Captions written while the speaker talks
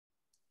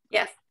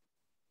Yes.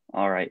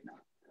 All right.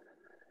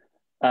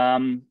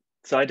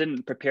 So I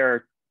didn't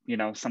prepare,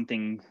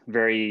 something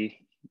very,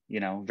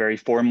 very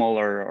formal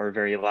or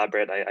very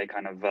elaborate. I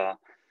kind of,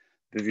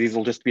 these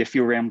will just be a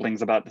few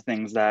ramblings about the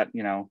things that,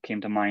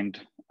 came to mind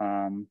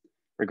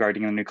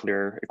regarding the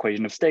nuclear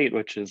equation of state,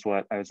 which is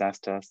what I was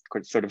asked to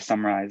sort of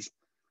summarize.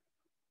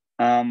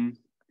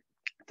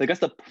 So I guess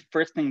the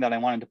first thing that I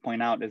wanted to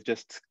point out is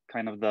just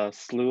kind of the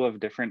slew of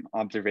different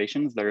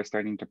observations that are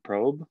starting to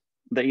probe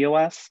the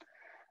EOS.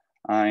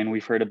 And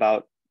we've heard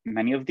about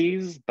many of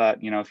these, but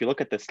if you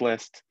look at this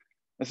list,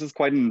 this is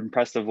quite an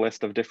impressive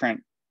list of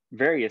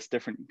various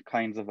different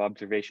kinds of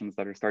observations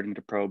that are starting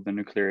to probe the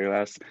nuclear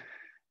EOS.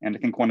 And I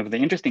think one of the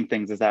interesting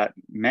things is that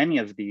many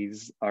of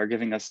these are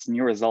giving us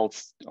new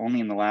results only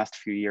in the last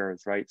few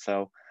years, right?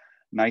 So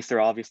NICER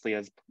obviously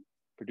has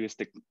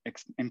produced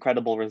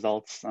incredible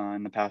results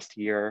in the past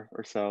year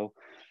or so.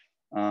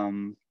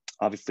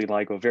 Obviously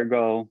LIGO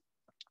Virgo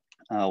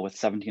with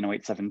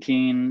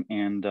 170817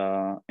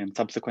 and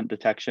subsequent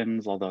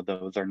detections, although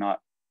those are not,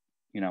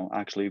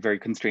 actually very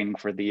constraining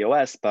for the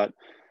EOS, but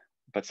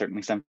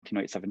certainly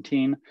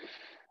 170817.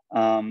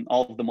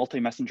 All of the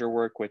multi-messenger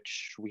work,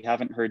 which we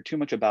haven't heard too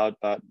much about,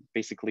 but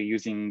basically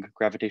using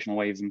gravitational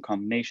waves in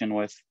combination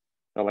with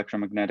the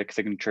electromagnetic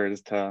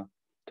signatures to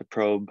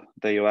probe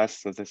the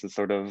EOS. So this is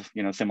sort of,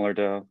 similar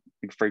to,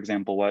 for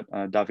example, what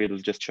David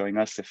was just showing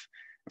us. If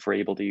we're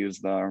able to use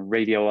the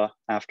radio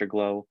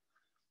afterglow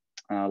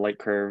light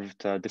curve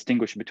to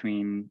distinguish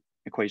between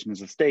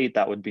equations of state,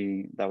 that would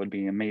be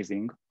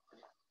amazing.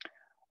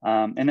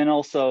 And then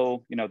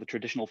also, the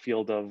traditional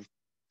field of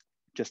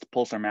just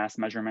pulsar mass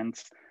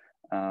measurements.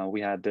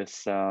 We had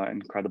this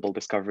incredible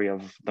discovery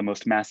of the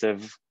most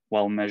massive,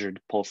 well-measured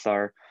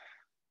pulsar,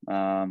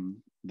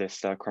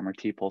 this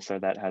Cromer-T pulsar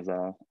that has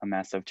a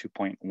mass of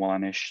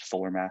 2.1-ish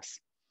solar mass.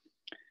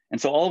 And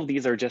so all of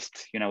these are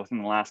just,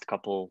 within the last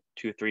couple,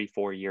 2, 3,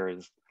 4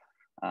 years.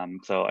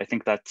 So I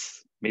think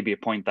that's maybe a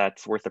point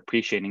that's worth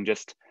appreciating.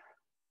 Just,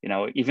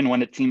 even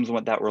when it seems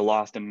that we're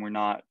lost and we're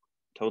not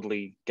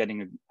totally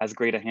getting as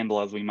great a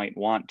handle as we might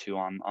want to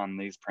on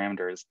these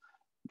parameters,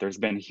 there's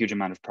been a huge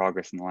amount of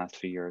progress in the last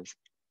few years.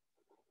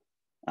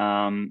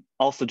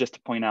 Also, just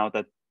to point out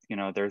that,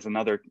 there's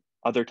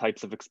other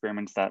types of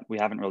experiments that we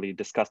haven't really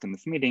discussed in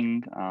this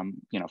meeting,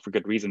 for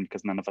good reason,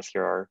 because none of us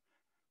here are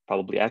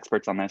probably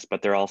experts on this,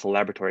 but there are also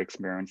laboratory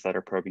experiments that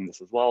are probing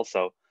this as well.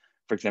 So,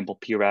 for example,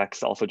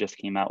 PREX also just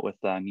came out with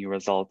new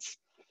results,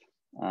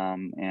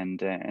 and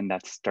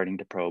that's starting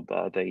to probe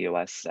the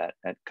EOS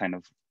at kind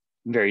of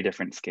very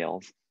different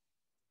scales.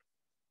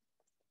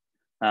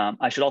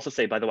 I should also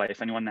say, by the way,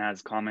 if anyone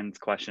has comments,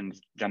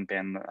 questions, jump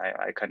in.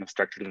 I kind of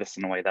structured this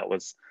in a way that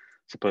was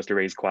supposed to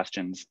raise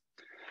questions.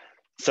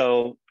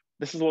 So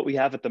this is what we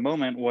have at the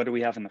moment. What do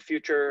we have in the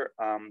future?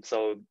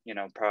 So,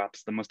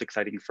 perhaps the most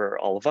exciting for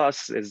all of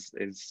us is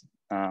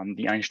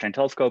the Einstein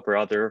telescope or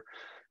other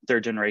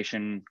third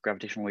generation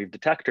gravitational wave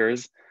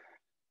detectors.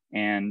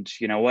 And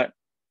what,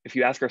 if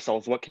you ask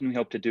ourselves, what can we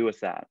hope to do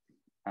with that?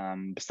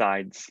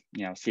 Besides,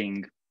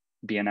 seeing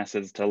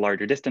BNSs to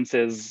larger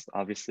distances,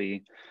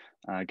 obviously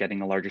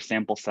getting a larger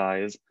sample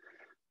size.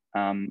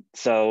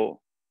 So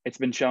it's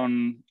been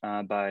shown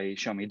by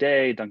Shomi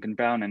Day, Duncan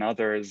Brown, and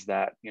others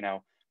that,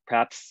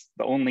 perhaps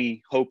the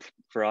only hope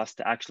for us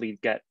to actually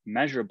get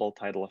measurable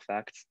tidal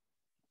effects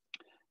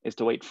is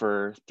to wait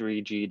for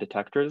 3G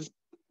detectors.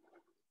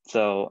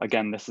 So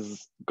again, this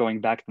is going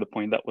back to the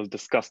point that was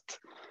discussed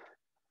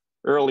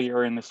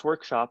earlier in this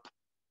workshop,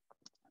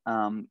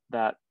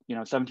 that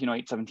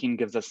 170817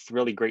 gives us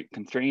really great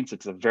constraints.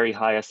 It's a very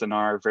high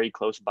SNR, very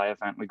close by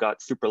event. We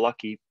got super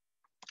lucky.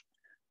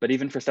 But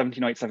even for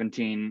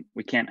 170817,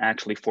 we can't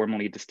actually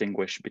formally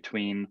distinguish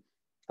between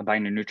a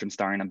binary neutron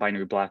star and a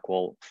binary black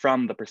hole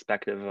from the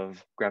perspective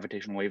of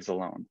gravitational waves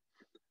alone.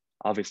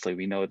 Obviously,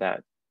 we know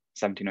that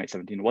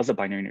 170817 was a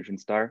binary neutron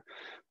star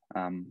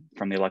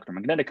from the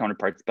electromagnetic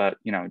counterparts, but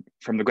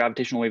from the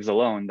gravitational waves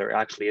alone, there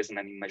actually isn't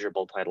any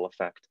measurable tidal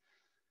effect.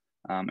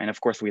 And of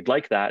course, we'd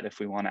like that if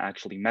we want to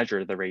actually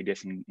measure the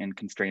radius and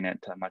constrain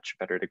it to a much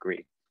better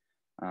degree.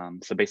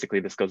 So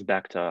basically, this goes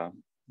back to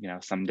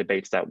some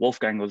debates that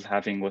Wolfgang was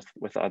having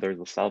with others,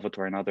 with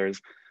Salvatore and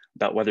others,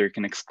 about whether you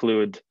can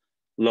exclude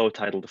low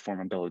tidal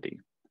deformability.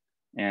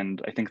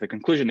 And I think the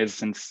conclusion is,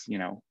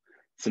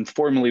 since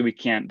formally we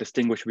can't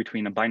distinguish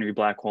between a binary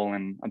black hole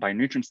and a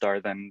binary neutron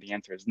star, then the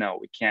answer is no.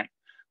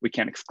 We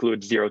can't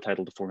exclude zero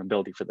tidal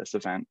deformability for this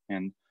event,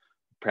 and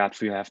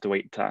perhaps we have to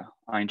wait to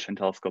Einstein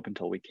telescope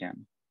until we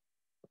can.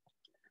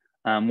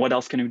 What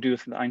else can we do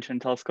with the Einstein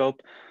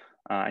telescope?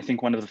 I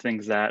think one of the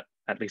things that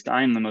at least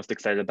I'm the most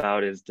excited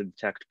about is to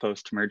detect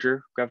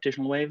post-merger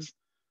gravitational waves.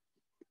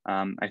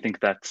 I think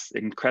that's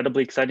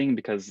incredibly exciting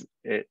because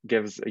it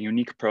gives a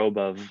unique probe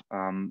of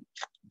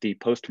the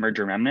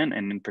post-merger remnant,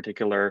 and in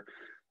particular,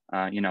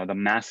 the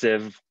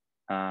massive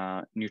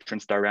neutron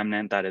star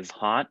remnant that is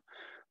hot.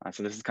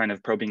 So this is kind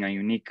of probing a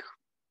unique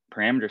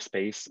parameter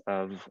space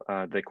of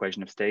the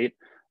equation of state,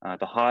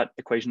 the hot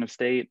equation of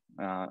state,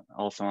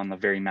 also on the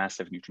very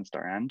massive neutron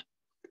star end.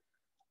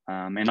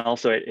 And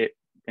also it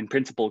in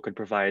principle could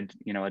provide,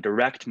 a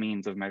direct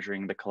means of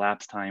measuring the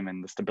collapse time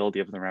and the stability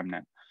of the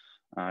remnant.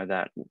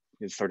 That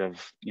is sort of,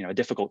 a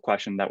difficult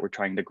question that we're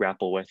trying to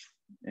grapple with,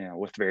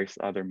 with various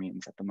other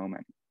means at the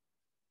moment.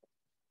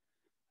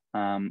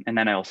 And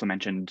then I also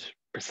mentioned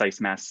precise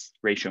mass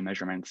ratio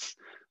measurements,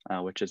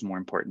 which is more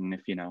important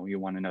if, you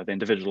want to know the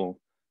individual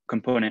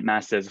component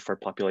masses for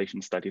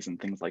population studies and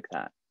things like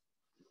that.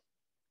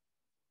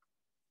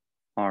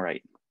 All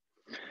right.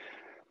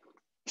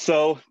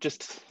 So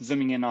just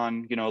zooming in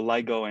on,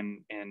 LIGO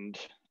and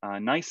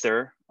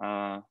NICER,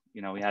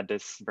 we had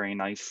this very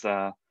nice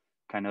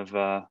kind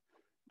of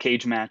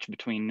cage match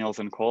between Nils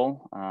and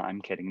Cole.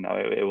 I'm kidding, no,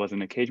 it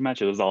wasn't a cage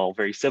match. It was all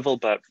very civil,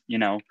 but,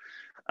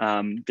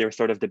 they were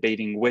sort of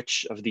debating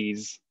which of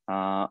these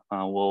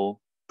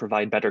will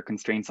provide better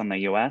constraints on the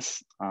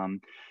US.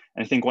 And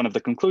I think one of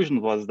the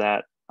conclusions was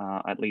that,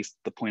 at least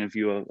the point of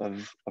view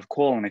of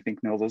Cole, and I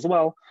think Nils as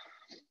well,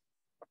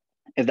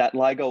 is that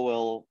LIGO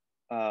will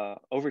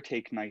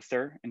overtake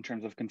NICER in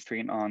terms of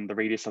constraint on the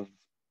radius of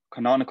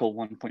canonical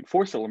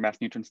 1.4 solar mass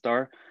neutron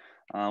star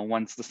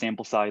once the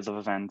sample size of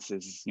events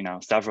is,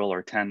 several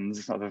or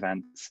tens of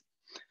events.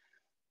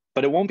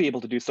 But it won't be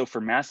able to do so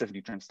for massive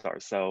neutron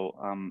stars. So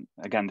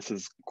again, this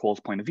is Cole's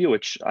point of view,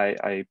 which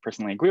I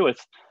personally agree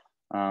with.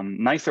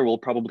 NICER will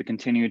probably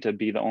continue to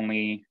be the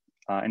only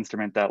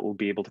instrument that will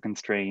be able to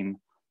constrain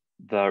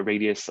the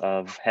radius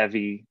of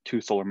heavy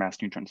 2 solar mass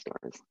neutron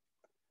stars.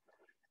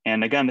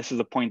 And again, this is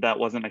a point that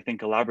wasn't, I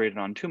think, elaborated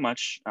on too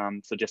much.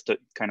 So just to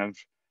kind of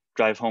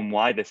drive home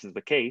why this is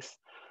the case.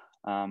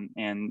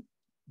 And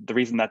the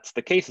reason that's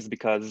the case is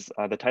because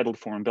the tidal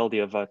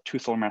deformability of a 2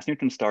 solar mass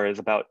neutron star is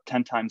about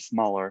 10 times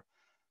smaller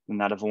than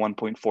that of a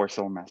 1.4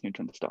 solar mass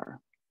neutron star.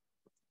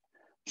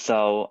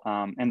 So,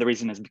 and the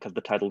reason is because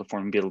the tidal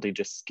deformability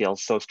just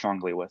scales so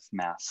strongly with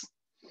mass.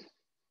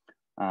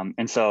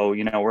 And so,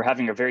 we're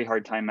having a very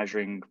hard time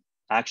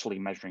actually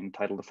measuring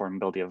tidal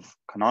deformability of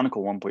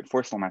canonical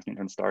 1.4 solar mass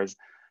neutron stars.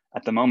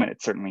 At the moment,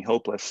 it's certainly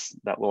hopeless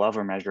that we'll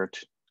ever measure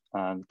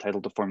the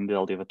tidal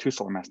deformability of a 2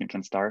 solar mass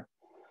neutron star.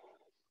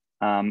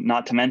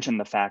 Not to mention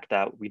the fact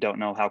that we don't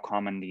know how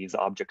common these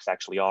objects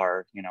actually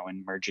are,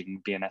 in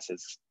merging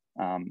BNSs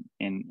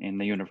in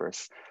the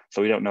universe.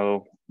 So we don't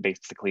know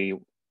basically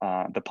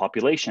the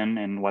population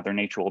and whether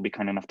nature will be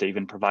kind enough to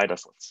even provide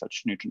us with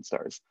such neutron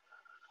stars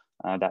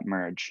that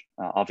merge.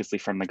 Obviously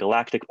from the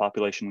galactic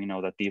population, we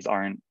know that these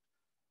aren't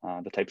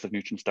the types of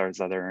neutron stars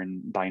that are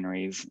in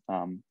binaries,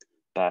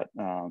 but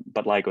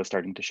LIGO is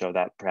starting to show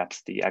that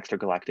perhaps the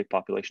extragalactic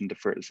population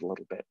differs a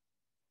little bit.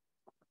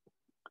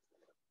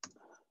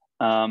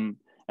 And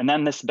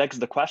then this begs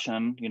the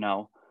question,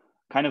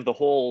 kind of the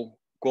whole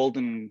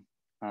golden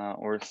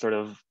or sort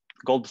of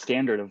gold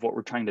standard of what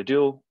we're trying to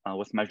do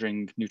with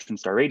measuring neutron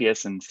star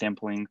radius and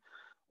sampling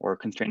or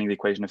constraining the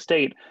equation of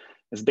state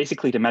is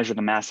basically to measure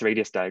the mass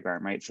radius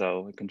diagram, right?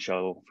 So it can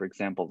show, for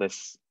example,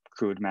 this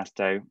crude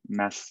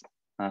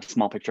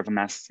small picture of a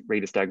mass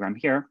radius diagram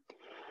here.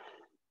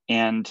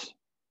 And,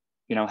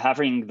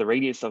 having the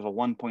radius of a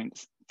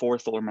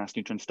 1.4 solar mass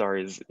neutron star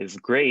is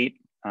great.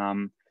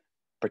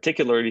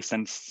 Particularly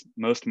since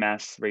most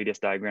mass radius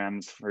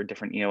diagrams for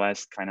different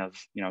EOS kind of,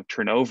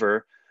 turn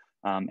over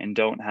and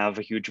don't have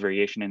a huge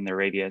variation in their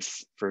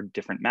radius for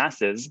different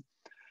masses.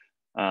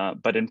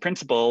 But in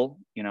principle,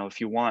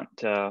 if you want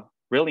to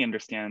really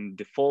understand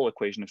the full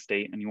equation of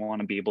state and you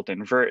want to be able to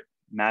invert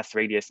mass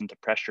radius into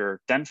pressure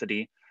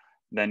density,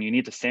 then you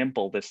need to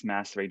sample this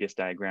mass radius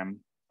diagram.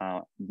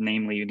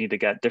 Namely, you need to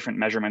get different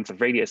measurements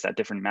of radius at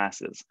different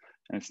masses.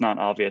 And it's not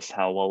obvious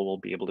how well we'll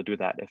be able to do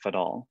that, if at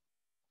all.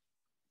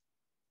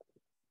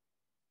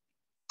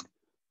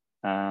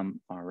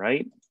 All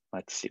right,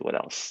 let's see what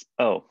else.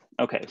 Oh,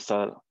 okay,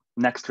 so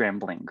next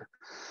rambling.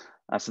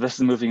 So this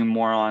is moving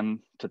more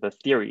on to the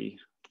theory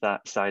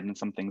that side and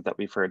some things that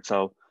we've heard.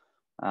 So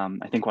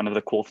I think one of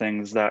the cool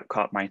things that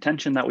caught my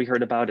attention that we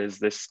heard about is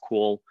this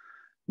cool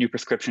new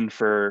prescription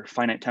for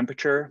finite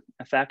temperature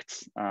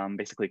effects,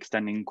 basically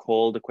extending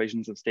cold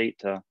equations of state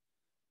to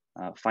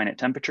finite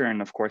temperature.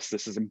 And of course,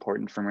 this is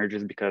important for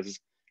mergers because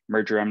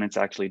merger remnants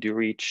actually do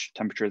reach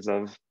temperatures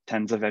of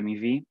tens of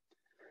MeV.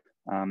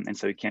 And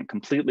so you can't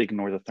completely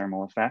ignore the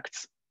thermal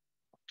effects.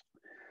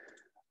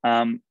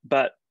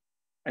 But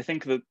I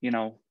think that,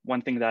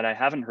 one thing that I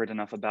haven't heard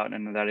enough about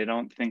and that I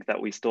don't think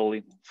that we still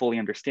fully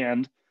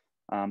understand,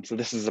 so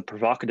this is a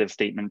provocative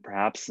statement,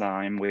 perhaps.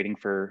 I'm waiting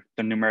for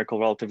the numerical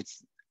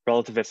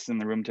relativists in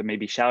the room to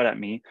maybe shout at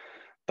me.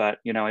 But,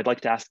 I'd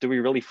like to ask, do we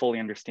really fully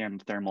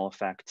understand thermal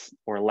effects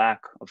or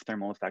lack of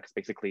thermal effects?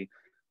 Basically,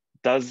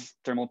 does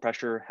thermal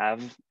pressure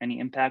have any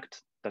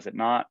impact? Does it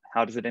not?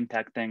 How does it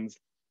impact things?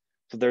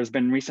 So there's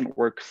been recent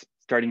work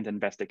starting to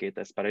investigate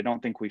this, but I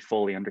don't think we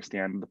fully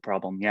understand the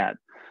problem yet.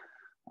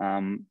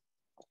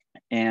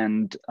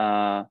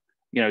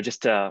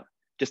 Just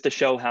to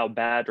show how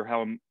bad or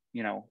how,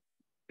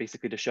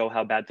 basically to show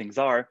how bad things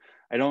are,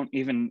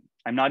 I'm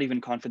not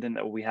even confident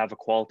that we have a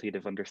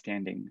qualitative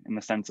understanding in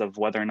the sense of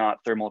whether or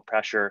not thermal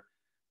pressure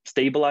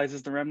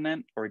stabilizes the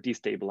remnant or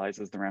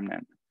destabilizes the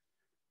remnant.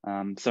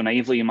 So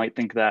naively, you might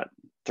think that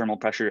thermal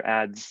pressure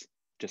adds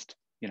just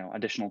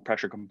additional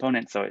pressure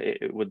component, so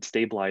it would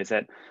stabilize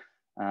it.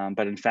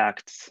 But in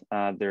fact,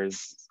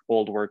 there's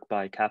old work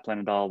by Kaplan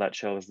et al. That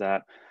shows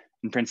that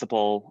in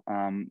principle,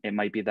 it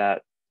might be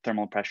that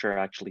thermal pressure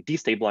actually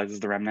destabilizes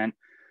the remnant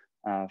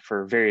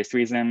for various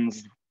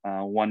reasons.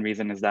 One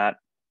reason is that,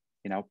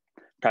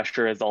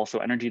 pressure is also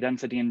energy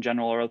density in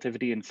general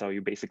relativity. And so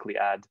you basically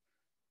add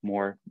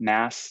more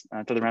mass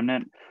to the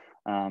remnant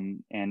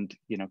and,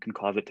 can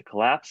cause it to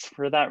collapse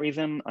for that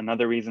reason.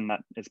 Another reason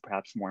that is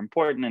perhaps more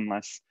important and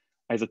less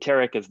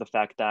esoteric is the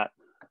fact that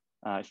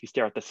if you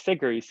stare at this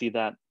figure, you see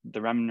that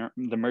the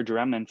merger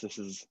remnants, this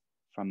is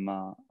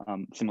from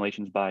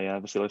simulations by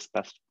Vasilis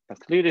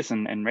Paskalidis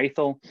and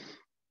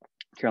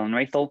Carolyn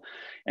Rathel.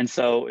 And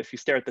so if you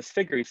stare at this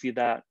figure, you see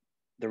that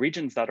the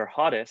regions that are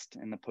hottest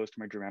in the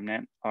post-merger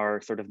remnant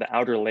are sort of the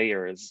outer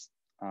layers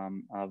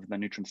of the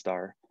neutron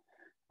star.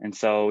 And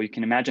so you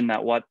can imagine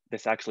that what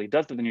this actually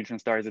does to the neutron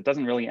star is it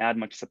doesn't really add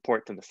much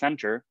support to the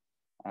center.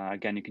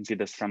 Again, you can see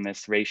this from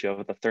this ratio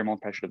of the thermal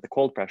pressure to the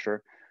cold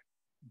pressure.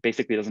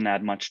 Basically doesn't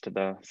add much to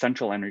the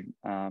central energy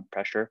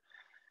pressure,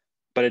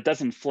 but it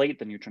does inflate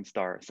the neutron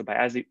star. So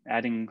by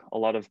adding a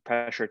lot of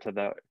pressure to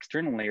the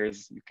external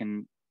layers, you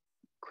can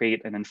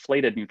create an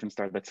inflated neutron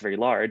star that's very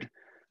large,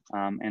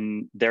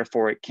 and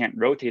therefore it can't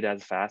rotate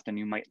as fast and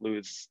you might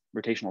lose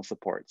rotational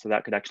support. So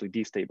that could actually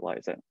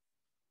destabilize it.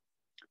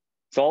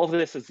 So all of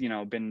this has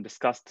been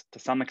discussed to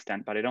some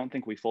extent, but I don't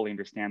think we fully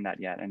understand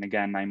that yet. And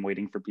again, I'm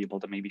waiting for people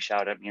to maybe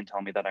shout at me and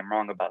tell me that I'm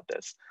wrong about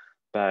this.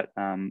 But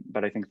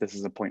I think this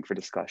is a point for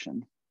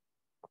discussion.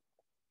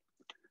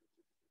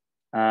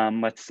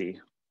 Let's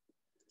see.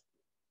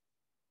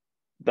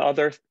 The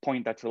other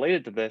point that's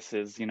related to this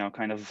is,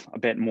 kind of a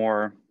bit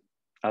more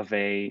of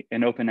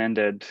an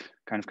open-ended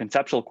kind of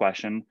conceptual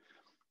question.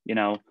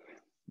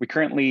 We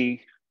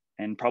currently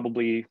and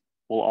probably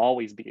will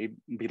always be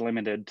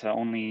limited to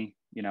only,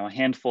 a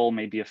handful,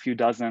 maybe a few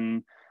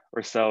dozen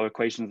or so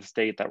equations of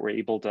state that we're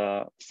able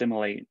to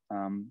simulate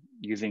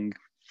using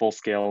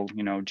full-scale,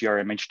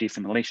 GRMHD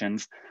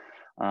simulations.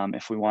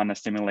 If we want to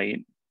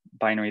simulate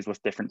binaries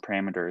with different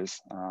parameters,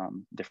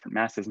 different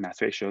masses,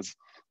 mass ratios,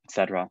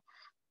 etc.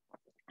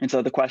 And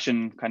so the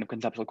question, kind of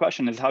conceptual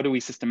question, is how do we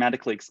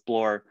systematically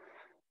explore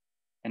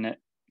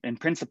in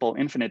principle,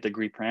 infinite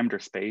degree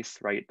parameter space,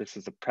 right? This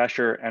is a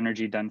pressure,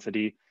 energy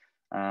density,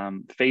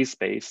 phase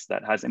space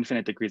that has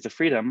infinite degrees of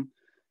freedom.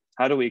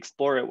 How do we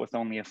explore it with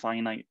only a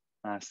finite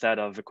set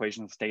of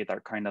equations of state that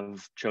are kind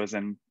of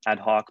chosen ad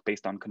hoc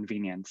based on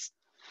convenience?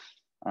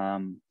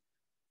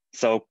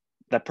 So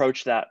the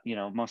approach that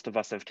most of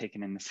us have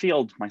taken in this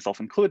field, myself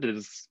included,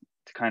 is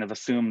to kind of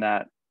assume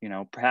that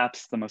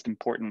perhaps the most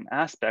important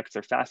aspects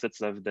or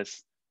facets of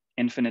this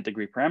infinite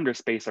degree parameter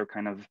space are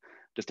kind of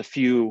just a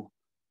few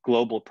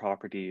global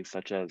properties,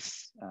 such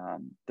as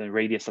the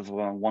radius of a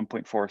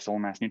 1.4 solar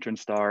mass neutron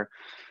star,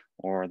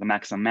 or the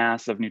maximum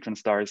mass of neutron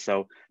stars.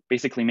 So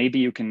basically, maybe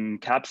you can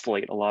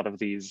encapsulate a lot of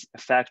these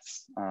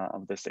effects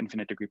of this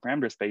infinite degree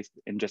parameter space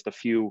in just a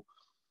few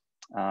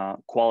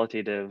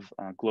qualitative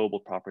global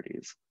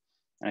properties.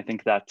 And I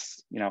think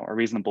that's a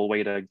reasonable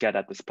way to get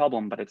at this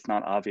problem, but it's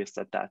not obvious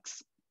that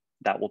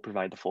that will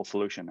provide the full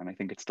solution. And I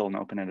think it's still an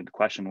open-ended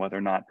question whether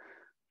or not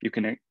you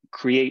can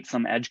create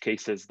some edge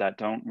cases that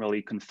don't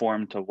really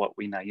conform to what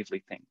we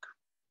naively think.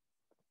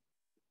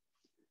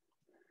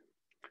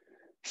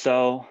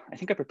 So I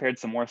think I prepared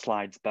some more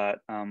slides, but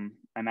I'm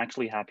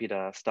actually happy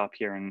to stop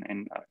here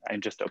and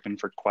I'm just open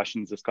for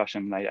questions,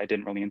 discussion. I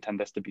didn't really intend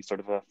this to be sort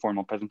of a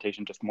formal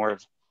presentation, just more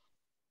of,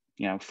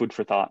 food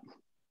for thought.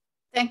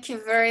 Thank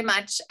you very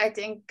much. I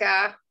think,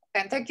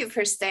 and thank you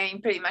for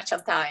staying pretty much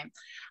on time.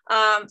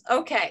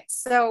 Okay,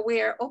 so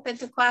we're open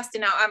to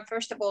questions now.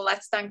 First of all,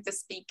 let's thank the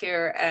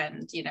speaker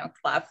and,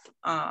 clap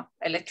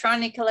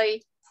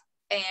electronically.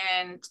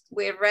 And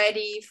we're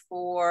ready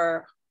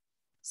for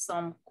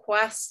some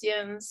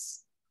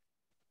questions.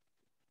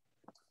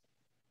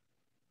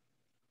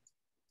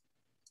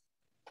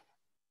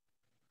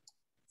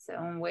 So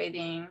I'm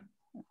waiting.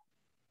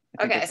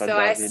 Okay, so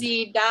I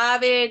see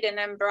David and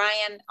then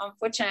Brian.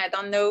 Unfortunately, I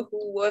don't know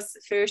who was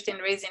first in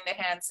raising the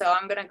hand. So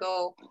I'm gonna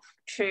go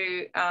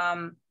through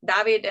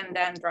David and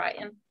then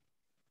Brian.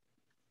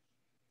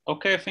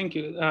 Okay, thank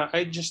you.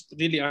 I just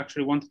really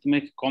actually wanted to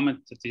make a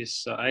comment to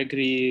this. I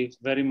agree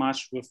very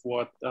much with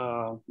what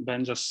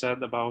Ben just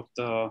said about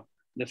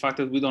the fact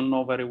that we don't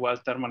know very well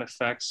thermal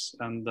effects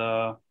and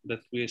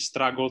that we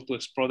struggle to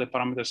explore the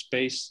parameter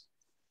space.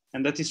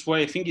 And that is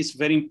why I think it's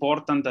very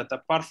important that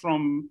apart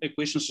from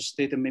equations of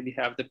state and maybe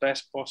have the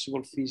best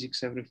possible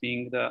physics,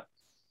 everything, that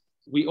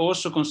we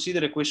also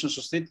consider equations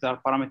of state that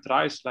are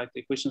parameterized, like the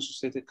equations of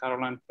state that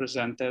Caroline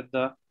presented,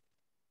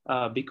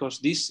 because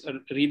this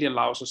really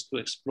allows us to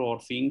explore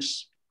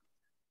things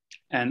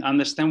and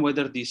understand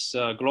whether these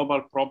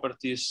global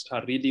properties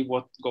are really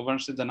what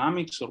governs the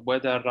dynamics, or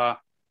whether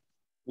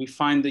we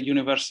find the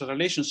universal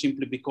relation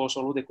simply because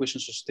all of the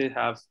equations of state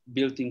have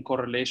built-in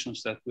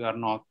correlations that we are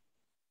not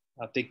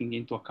taking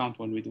into account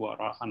when we do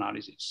our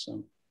analysis.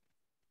 So.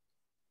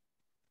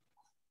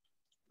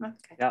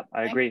 Okay. Yeah,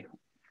 I agree.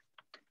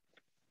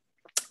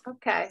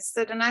 Okay,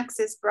 so the next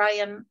is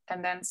Brian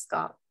and then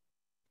Scott.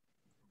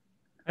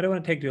 I don't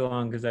want to take too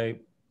long because I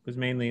was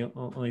mainly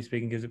only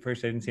speaking because at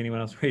first I didn't see anyone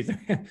else raise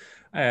their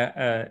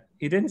hand.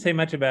 You didn't say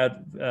much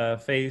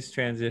about phase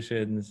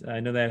transitions. I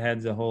know that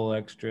adds a whole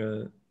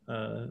extra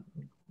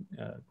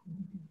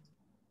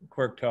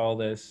quirk to all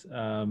this.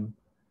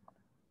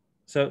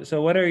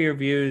 So what are your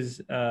views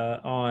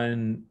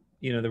on,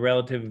 the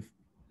relative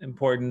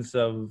importance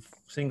of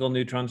single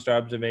neutron star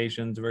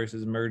observations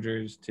versus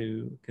mergers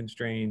to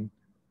constrain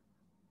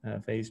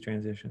phase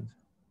transitions?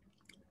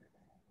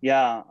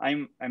 Yeah,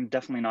 I'm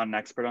definitely not an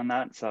expert on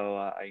that.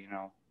 So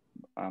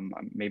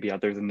maybe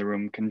others in the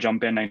room can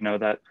jump in. I know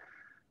that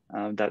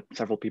that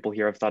several people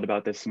here have thought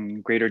about this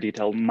in greater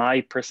detail.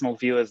 My personal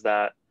view is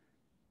that,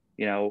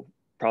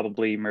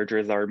 probably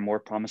mergers are more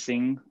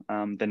promising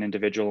than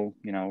individual,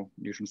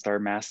 neutron star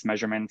mass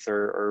measurements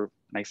or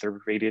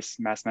nicer radius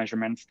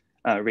measurements.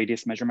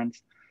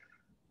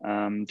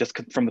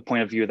 Just from the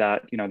point of view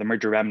that, the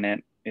merger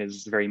remnant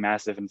is very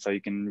massive, and so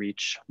you can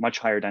reach much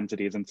higher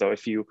densities. And so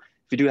if you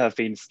do have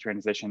phase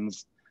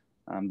transitions,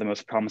 the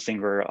most promising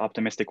or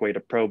optimistic way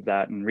to probe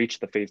that and reach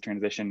the phase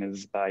transition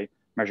is by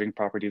measuring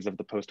properties of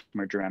the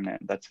post-merger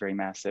remnant. That's very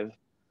massive,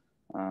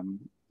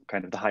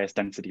 kind of the highest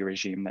density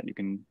regime that you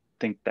can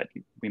think that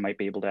we might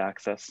be able to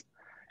access.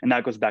 And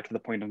that goes back to the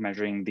point of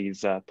measuring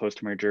these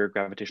post-merger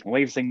gravitational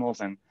wave signals.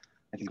 And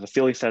I think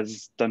Vasilis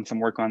has done some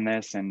work on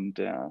this, and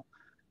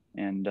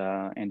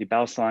Andy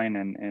Bauslein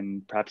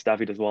and perhaps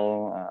David as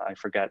well. I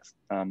forget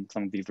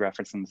some of these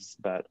references,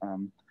 but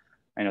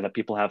I know that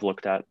people have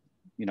looked at,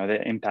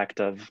 the impact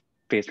of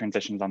phase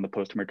transitions on the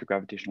post-merger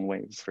gravitational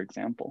waves, for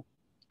example.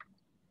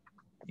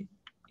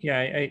 Yeah,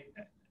 I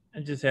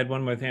just had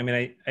one more thing. I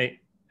mean, I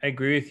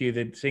agree with you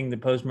that seeing the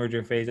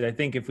post-merger phase, I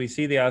think if we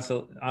see the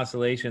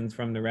oscillations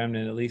from the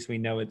remnant, at least we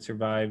know it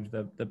survived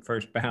the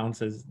first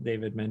bounce, as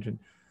David mentioned.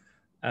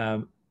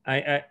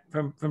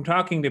 From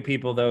talking to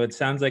people, though, it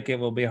sounds like it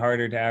will be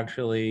harder to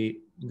actually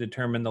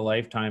determine the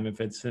lifetime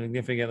if it's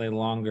significantly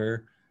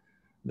longer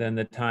than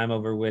the time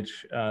over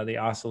which the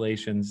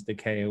oscillations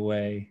decay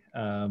away.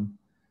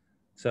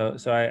 So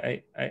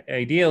I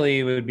ideally,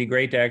 it would be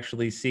great to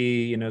actually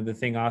see, the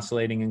thing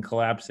oscillating and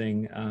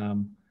collapsing.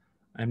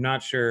 I'm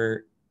not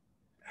sure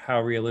how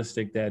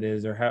realistic that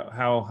is, or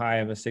how high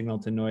of a signal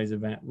to noise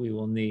event we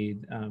will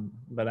need.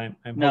 But I'm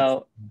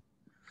no.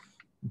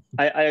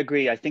 I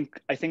agree. I think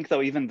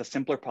though, even the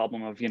simpler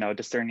problem of,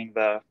 discerning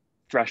the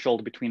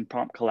threshold between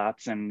prompt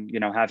collapse and,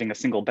 having a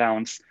single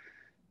bounce,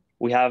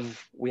 we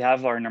have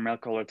our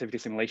numerical relativity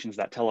simulations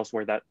that tell us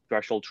where that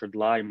threshold should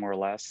lie, more or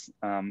less.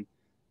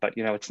 But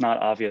it's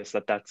not obvious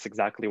that that's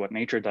exactly what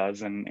nature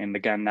does. And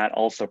again, that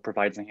also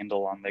provides a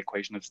handle on the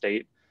equation of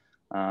state.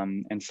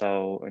 And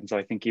so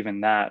I think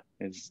even that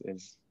is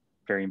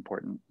very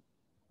important.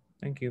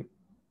 Thank you.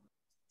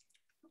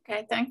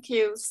 Okay, thank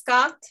you.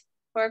 Scott,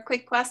 for a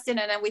quick question,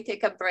 and then we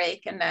take a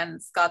break, and then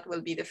Scott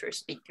will be the first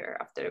speaker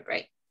after the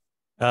break.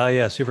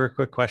 Yeah, super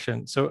quick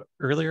question. So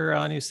earlier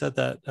on, you said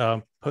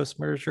that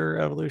post-merger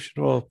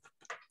evolution will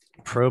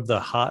probe the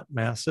hot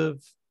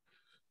massive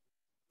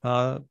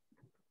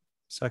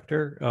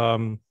sector. I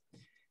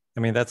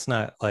mean, that's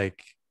not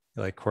like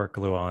quark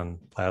gluon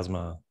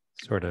plasma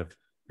sort of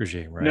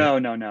regime, right?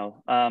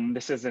 No.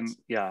 This isn't.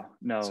 Yeah,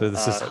 no. So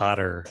this is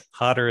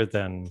hotter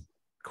than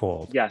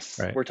cold. Yes,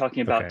 right? We're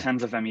talking about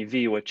tens of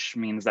MeV, which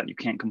means that you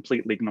can't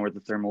completely ignore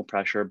the thermal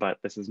pressure, but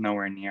this is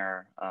nowhere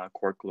near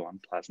quark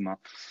gluon plasma.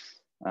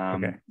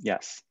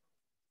 Yes.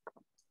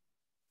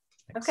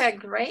 Okay,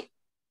 great.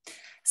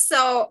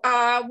 So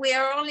we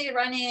are only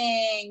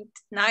running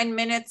 9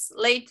 minutes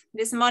late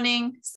this morning.